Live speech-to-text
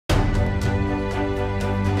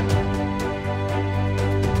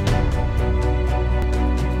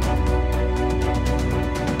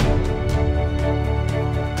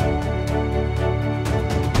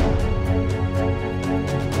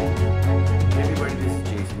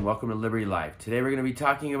welcome to Liberty Live. Today we're going to be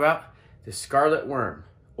talking about the Scarlet Worm,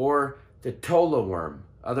 or the Tola Worm,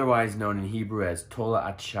 otherwise known in Hebrew as Tola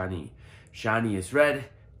at Shani. Shani is red,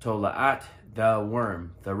 Tola at, the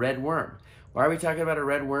worm, the red worm. Why are we talking about a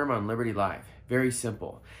red worm on Liberty Live? Very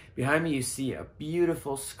simple. Behind me you see a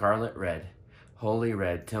beautiful scarlet red, holy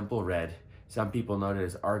red, temple red. Some people know it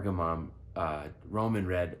as argamum, Roman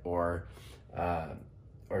red, or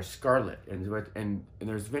scarlet. And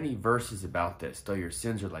there's many verses about this. Though your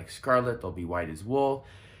sins are like scarlet, they'll be white as wool.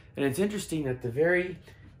 And it's interesting that the very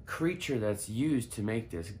creature that's used to make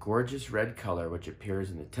this gorgeous red color, which appears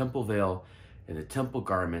in the temple veil, in the temple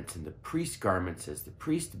garments, in the priest garments as the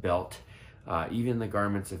priest belt, even the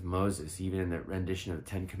garments of Moses, even in the rendition of the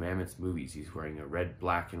Ten Commandments movies, he's wearing a red,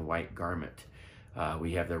 black, and white garment.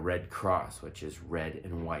 We have the red cross, which is red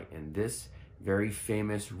and white. And this very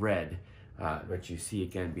famous red, what you see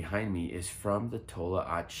again behind me, is from the Tola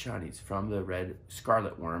at Shani. It's from the red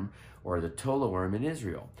scarlet worm, or the Tola worm in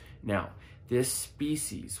Israel. Now, this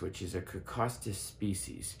species, which is a Cocostus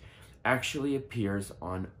species, actually appears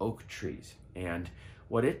on oak trees. And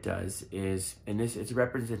what it does is, it's a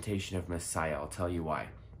representation of Messiah. I'll tell you why.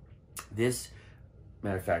 This,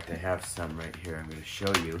 matter of fact, I have some right here I'm going to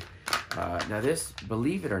show you. Now this,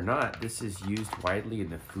 believe it or not, this is used widely in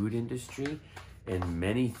the food industry. In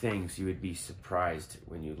many things, you would be surprised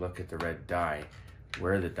when you look at the red dye,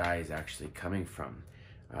 where the dye is actually coming from.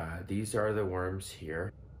 These are the worms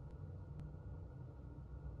here.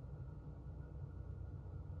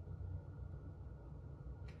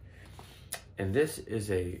 And this is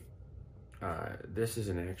an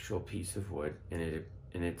actual piece of wood, and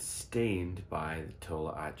it's stained by the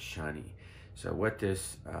Tola at Shani. So what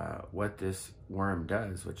this worm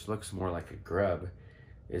does, which looks more like a grub,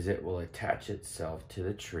 is it will attach itself to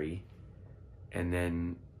the tree, and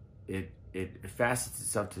then it fastens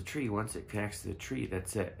itself to the tree. Once it connects to the tree,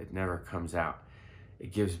 that's it. It never comes out.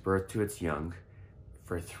 It gives birth to its young.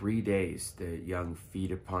 For 3 days, the young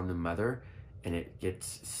feed upon the mother, and it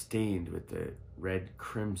gets stained with the red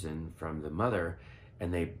crimson from the mother,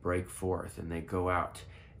 and they break forth and they go out.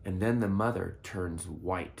 And then the mother turns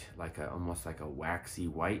white, almost like a waxy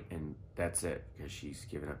white, and that's it, because she's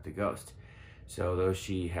given up the ghost. So though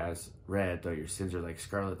she has red, though your sins are like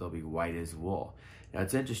scarlet, they'll be white as wool. Now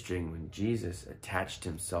it's interesting, when Jesus attached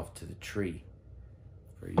himself to the tree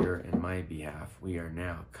for your and my behalf, we are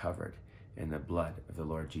now covered in the blood of the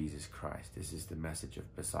Lord Jesus Christ. This is the message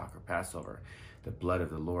of Pesach, or Passover. The blood of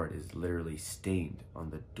the Lord is literally stained on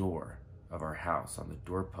the door of our house, on the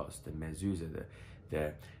doorpost, the mezuzah,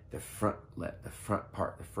 the front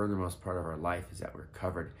part, the furthermost part of our life is that we're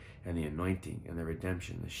covered in the anointing and the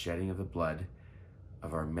redemption, the shedding of the blood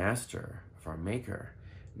of our Master, of our Maker.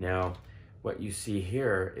 Now, what you see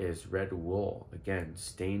here is red wool, again,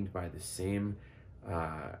 stained by the same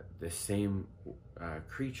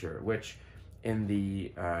creature, which in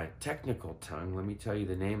the technical tongue, let me tell you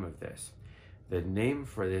the name of this. The name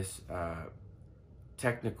for this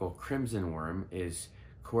technical crimson worm is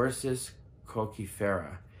Corsis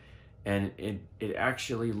coquifera, and it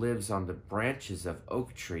actually lives on the branches of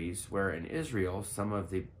oak trees, where in Israel, some of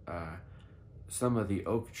the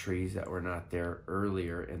oak trees that were not there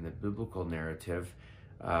earlier in the biblical narrative,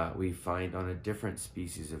 we find on a different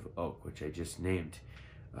species of oak, which I just named.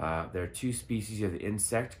 There are two species of the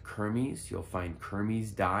insect, Kermes. You'll find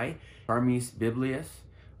Kermes dye, Kermes biblius,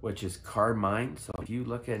 which is carmine. So if you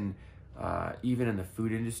look in, even in the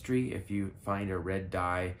food industry, if you find a red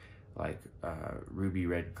dye, like ruby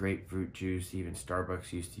red grapefruit juice, even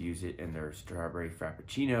Starbucks used to use it in their strawberry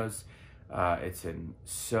frappuccinos. It's in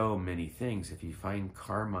so many things. If you find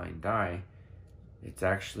carmine dye, it's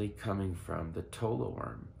actually coming from the Tola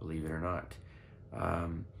worm, believe it or not.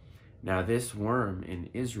 Now this worm in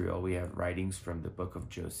Israel, we have writings from the book of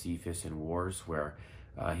Josephus and Wars, where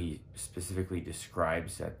he specifically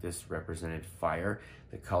describes that this represented fire.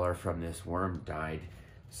 The color from this worm dyed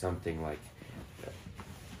something like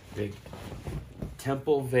big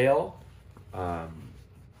temple veil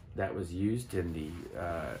that was used in the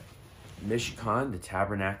Mishkan, the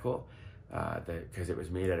tabernacle, because it was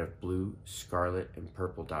made out of blue, scarlet, and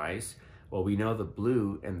purple dyes. Well, we know the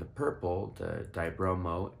blue and the purple, the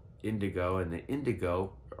dibromo, indigo, and the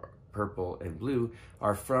indigo, purple and blue,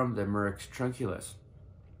 are from the Murex trunculus,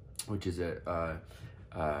 which is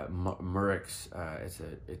Murex.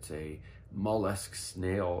 It's a mollusk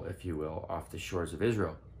snail, if you will, off the shores of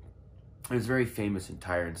Israel. It was very famous in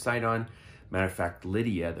Tyre and Sidon. Matter of fact,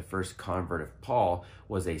 Lydia, the first convert of Paul,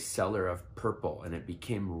 was a seller of purple, and it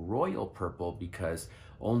became royal purple because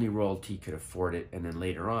only royalty could afford it. And then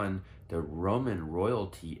later on, the Roman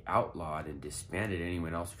royalty outlawed and disbanded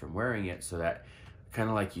anyone else from wearing it, so that kind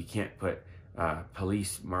of like you can't put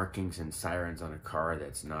police markings and sirens on a car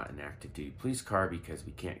that's not an active duty police car, because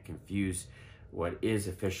we can't confuse what is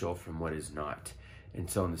official from what is not. And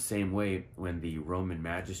so in the same way, when the Roman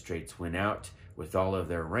magistrates went out with all of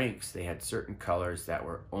their ranks, they had certain colors that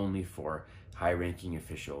were only for high-ranking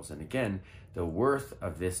officials. And again, the worth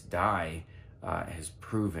of this dye has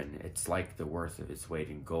proven it's like the worth of its weight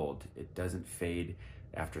in gold. It doesn't fade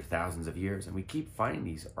after thousands of years. And we keep finding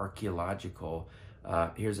these archaeological,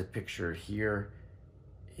 here's a picture here,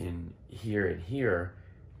 and here,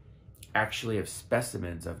 actually of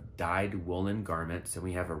specimens of dyed woolen garments. And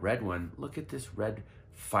we have a red one. Look at this red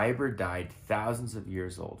fiber dyed, thousands of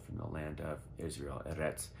years old, from the land of Israel,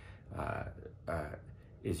 Eretz,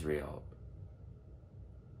 Israel.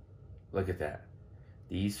 Look at that.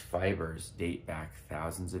 These fibers date back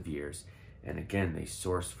thousands of years. And again, they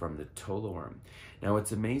source from the tola worm. Now,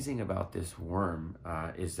 what's amazing about this worm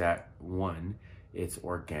is that, one, it's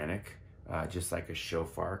organic, just like a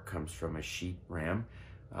shofar comes from a sheep ram.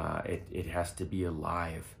 It has to be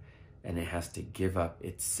alive, and it has to give up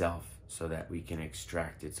itself so that we can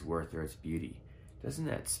extract its worth or its beauty. Doesn't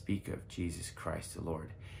that speak of Jesus Christ the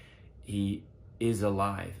Lord? He is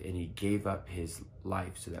alive, and he gave up his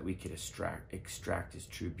life so that we could extract his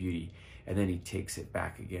true beauty, and then he takes it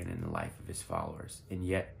back again in the life of his followers, and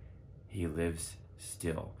yet he lives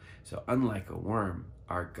still. So unlike a worm,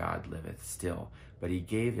 our God liveth still, but he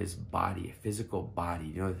gave his body, a physical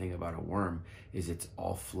body. The other thing about a worm is it's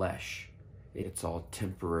all flesh. It's all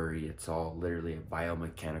temporary. It's all literally a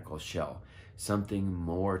biomechanical shell. Something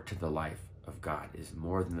more to the life of God is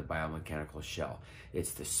more than the biomechanical shell.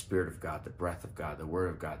 It's the Spirit of God, the breath of God, the Word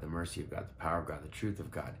of God, the mercy of God, the power of God, the truth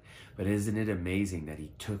of God. But isn't it amazing that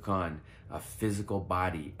he took on a physical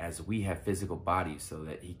body as we have physical bodies, so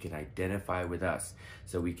that he could identify with us,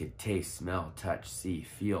 so we could taste, smell, touch, see,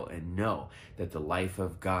 feel, and know that the life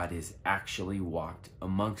of God is actually walked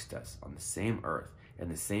amongst us on the same earth and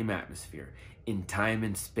the same atmosphere in time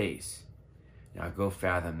and space. Now go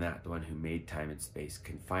fathom that. The one who made time and space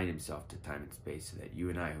confined himself to time and space, so that you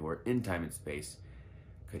and I, who are in time and space,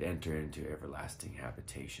 could enter into everlasting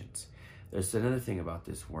habitations. There's another thing about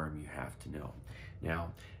this worm you have to know.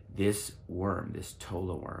 Now, this worm, this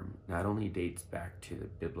tola worm, not only dates back to the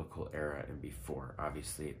biblical era and before.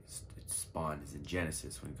 Obviously, its spawn is in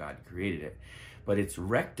Genesis when God created it, but it's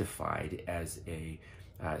rectified as a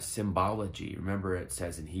symbology. Remember, it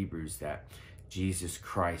says in Hebrews that Jesus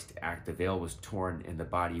Christ, the veil was torn and the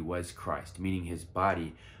body was Christ, meaning his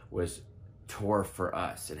body was tore for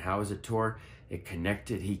us. And how is it tore? He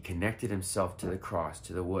connected himself to the cross,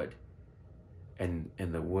 to the wood. And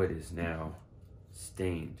the wood is now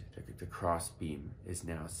stained. The cross beam is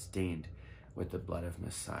now stained with the blood of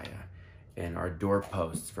Messiah. And our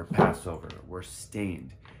doorposts for Passover were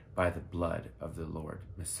stained by the blood of the Lord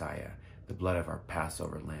Messiah, the blood of our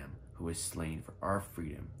Passover lamb, who was slain for our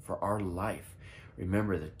freedom, for our life.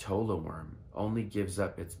 Remember, the tola worm only gives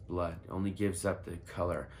up its blood, only gives up the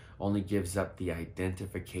color, only gives up the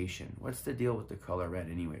identification. What's the deal with the color red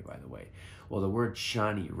anyway, by the way? Well, the word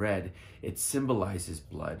shani, red, it symbolizes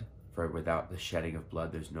blood, for without the shedding of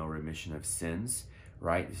blood, there's no remission of sins,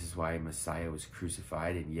 right? This is why Messiah was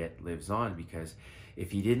crucified and yet lives on, because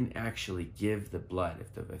if he didn't actually give the blood,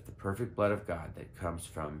 if the perfect blood of God that comes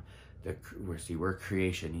from we're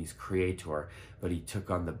creation, he's creator, but he took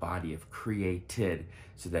on the body of created,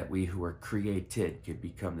 so that we who are created could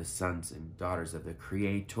become the sons and daughters of the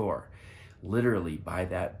creator. Literally, by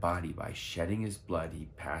that body, by shedding his blood, he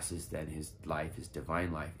passes then his life, his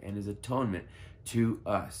divine life, and his atonement to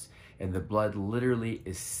us. And the blood literally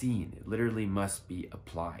is seen. It literally must be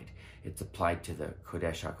applied. It's applied to the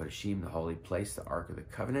Kodesh HaKodeshim, the holy place, the Ark of the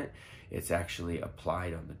Covenant. It's actually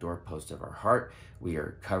applied on the doorpost of our heart. We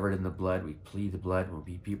are covered in the blood. We plead the blood. When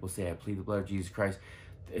people say, I plead the blood of Jesus Christ,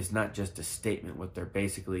 it's not just a statement. What they're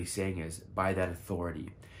basically saying is, by that authority,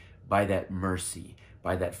 by that mercy,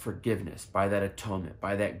 by that forgiveness, by that atonement,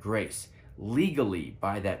 by that grace, legally,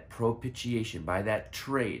 by that propitiation, by that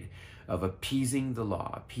trade of appeasing the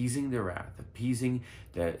law, appeasing the wrath, appeasing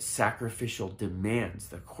the sacrificial demands,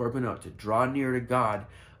 the korbanot, to draw near to God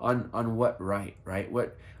on what right?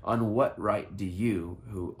 On what right do you,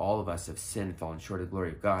 who all of us have sinned and fallen short of the glory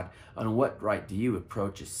of God, on what right do you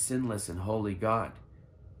approach a sinless and holy God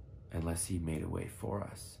unless he made a way for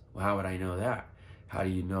us? Well, how would I know that? How do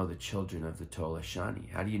you know the children of the Tola Shani?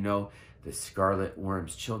 How do you know the Scarlet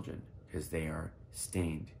Worm's children? Because they are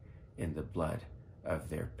stained in the blood of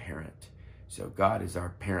their parent. So God is our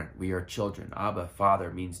parent. We are children. Abba,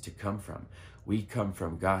 Father, means to come from. We come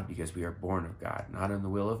from God because we are born of God, not in the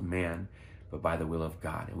will of man, but by the will of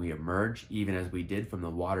God. And we emerge, even as we did from the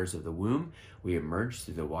waters of the womb, we emerge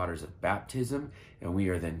through the waters of baptism, and we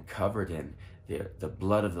are then covered in the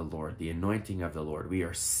blood of the Lord, the anointing of the Lord. We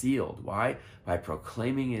are sealed. Why? By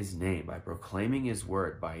proclaiming his name, by proclaiming his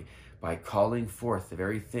word, by calling forth the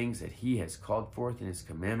very things that he has called forth in his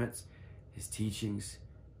commandments, his teachings.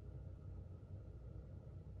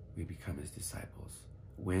 We become his disciples.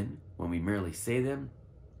 When? When we merely say them,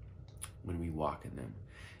 when we walk in them.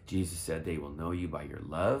 Jesus said they will know you by your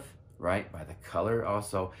love, right? By the color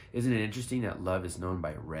also. Isn't it interesting that love is known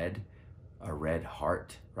by red? A red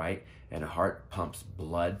heart, right? And a heart pumps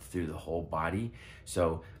blood through the whole body.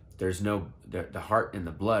 So there's no, the heart and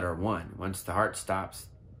the blood are one. Once the heart stops,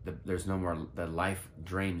 there's no more, the life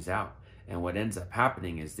drains out. And what ends up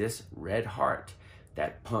happening is this red heart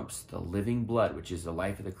that pumps the living blood, which is the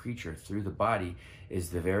life of the creature, through the body, is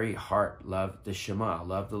the very heart. Love the Shema,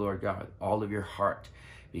 love the Lord God with all of your heart.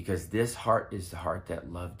 Because this heart is the heart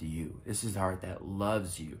that loved you. This is the heart that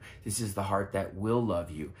loves you. This is the heart that will love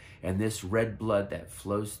you. And this red blood that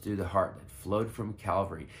flows through the heart, that flowed from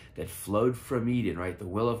Calvary, that flowed from Eden, right? The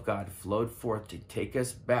will of God flowed forth to take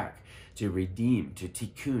us back, to redeem, to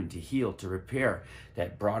tikkun, to heal, to repair,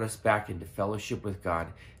 that brought us back into fellowship with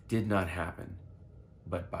God, did not happen,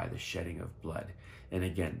 but by the shedding of blood. And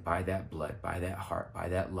again, by that blood, by that heart, by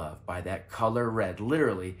that love, by that color red,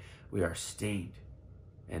 literally, we are stained.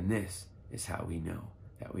 And this is how we know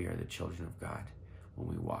that we are the children of God, when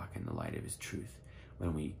we walk in the light of his truth,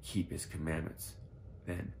 when we keep his commandments.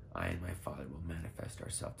 Then I and my Father will manifest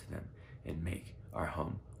ourselves to them and make our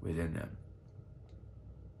home within them.